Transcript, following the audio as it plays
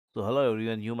So hello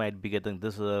everyone, you might be getting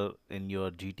this error in your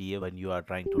GTA when you are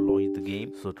trying to launch the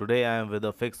game. So today I am with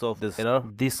a fix of this error.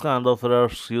 These kind of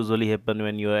errors usually happen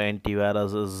when your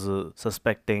antivirus is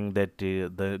suspecting that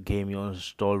the game you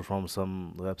installed from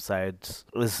some websites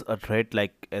is a threat.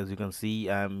 Like as you can see,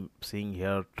 I am seeing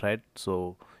here threat.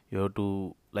 So you have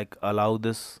to like allow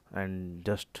this and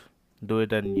just do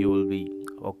it and you will be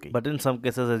okay. But in some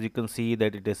cases, as you can see,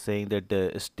 that it is saying that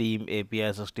the steam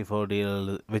api 64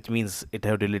 DL, which means it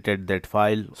have deleted that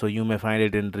file, so you may find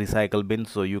it in recycle bin,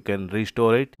 so you can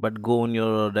restore it. But go on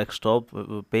your desktop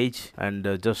page and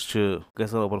just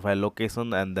guess an open file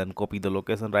location and then copy the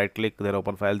location, right click, then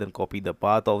open file, then copy the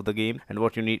path of the game. And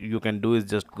what you can do is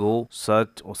just go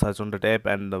search on the tab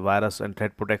and the virus and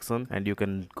threat protection, and you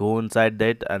can go inside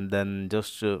that and then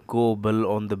just go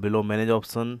on the below manage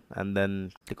option and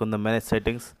then click on the manage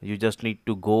settings. You just need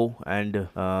to go and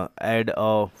add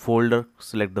a folder,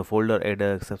 select the folder, add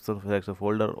a exception, select a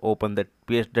folder, open that,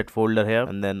 paste that folder here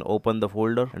and then open the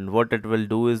folder. And what it will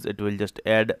do is it will just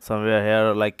add somewhere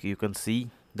here, like you can see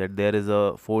that there is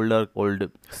a folder called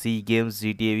C Games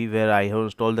GTA V where I have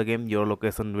installed the game. Your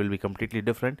location will be completely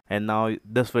different, and now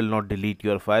this will not delete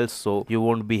your files, so you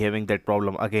won't be having that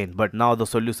problem again. But now the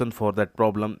solution for that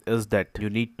problem is that you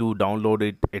need to download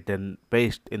it and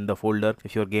paste in the folder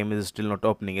if your game is still not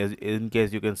opening. As in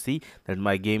case you can see that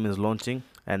my game is launching,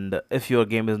 and if your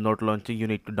game is not launching, you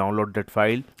need to download that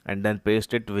file and then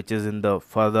paste it, which is in the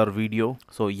further video.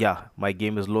 So yeah, my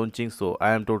game is launching, so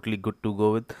I am totally good to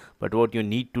go with. But what you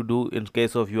need to do in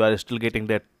case of you are still getting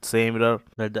that same error,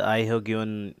 that I have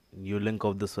given you link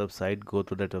of this website, go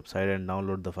to that website and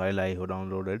download the file I have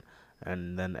downloaded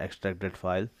and then extract that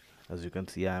file. As you can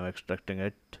see, I am extracting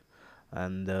it,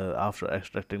 and after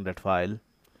extracting that file,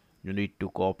 you need to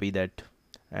copy that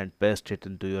and paste it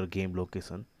into your game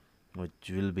location,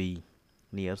 which will be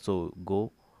near. So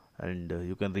go and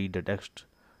you can read the text.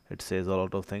 It says a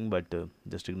lot of things, but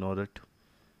just ignore it.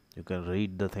 You can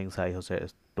read the things I have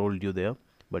told you there,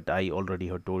 but I already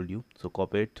have told you. So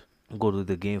copy it, go to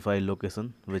the game file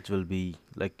location, which will be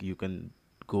like, you can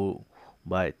go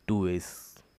by two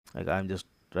ways. Like I'm just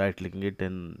right clicking it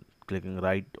and clicking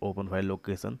right open file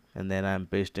location, and then I'm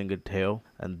pasting it here,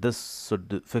 and this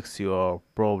should fix your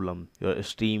problem, your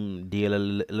Steam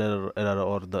DLL error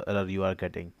or the error you are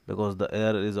getting, because the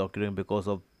error is occurring because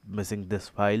of missing this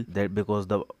file, that because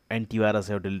the antivirus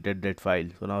have deleted that file.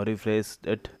 So now refresh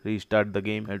it, restart the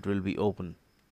game, it will be open.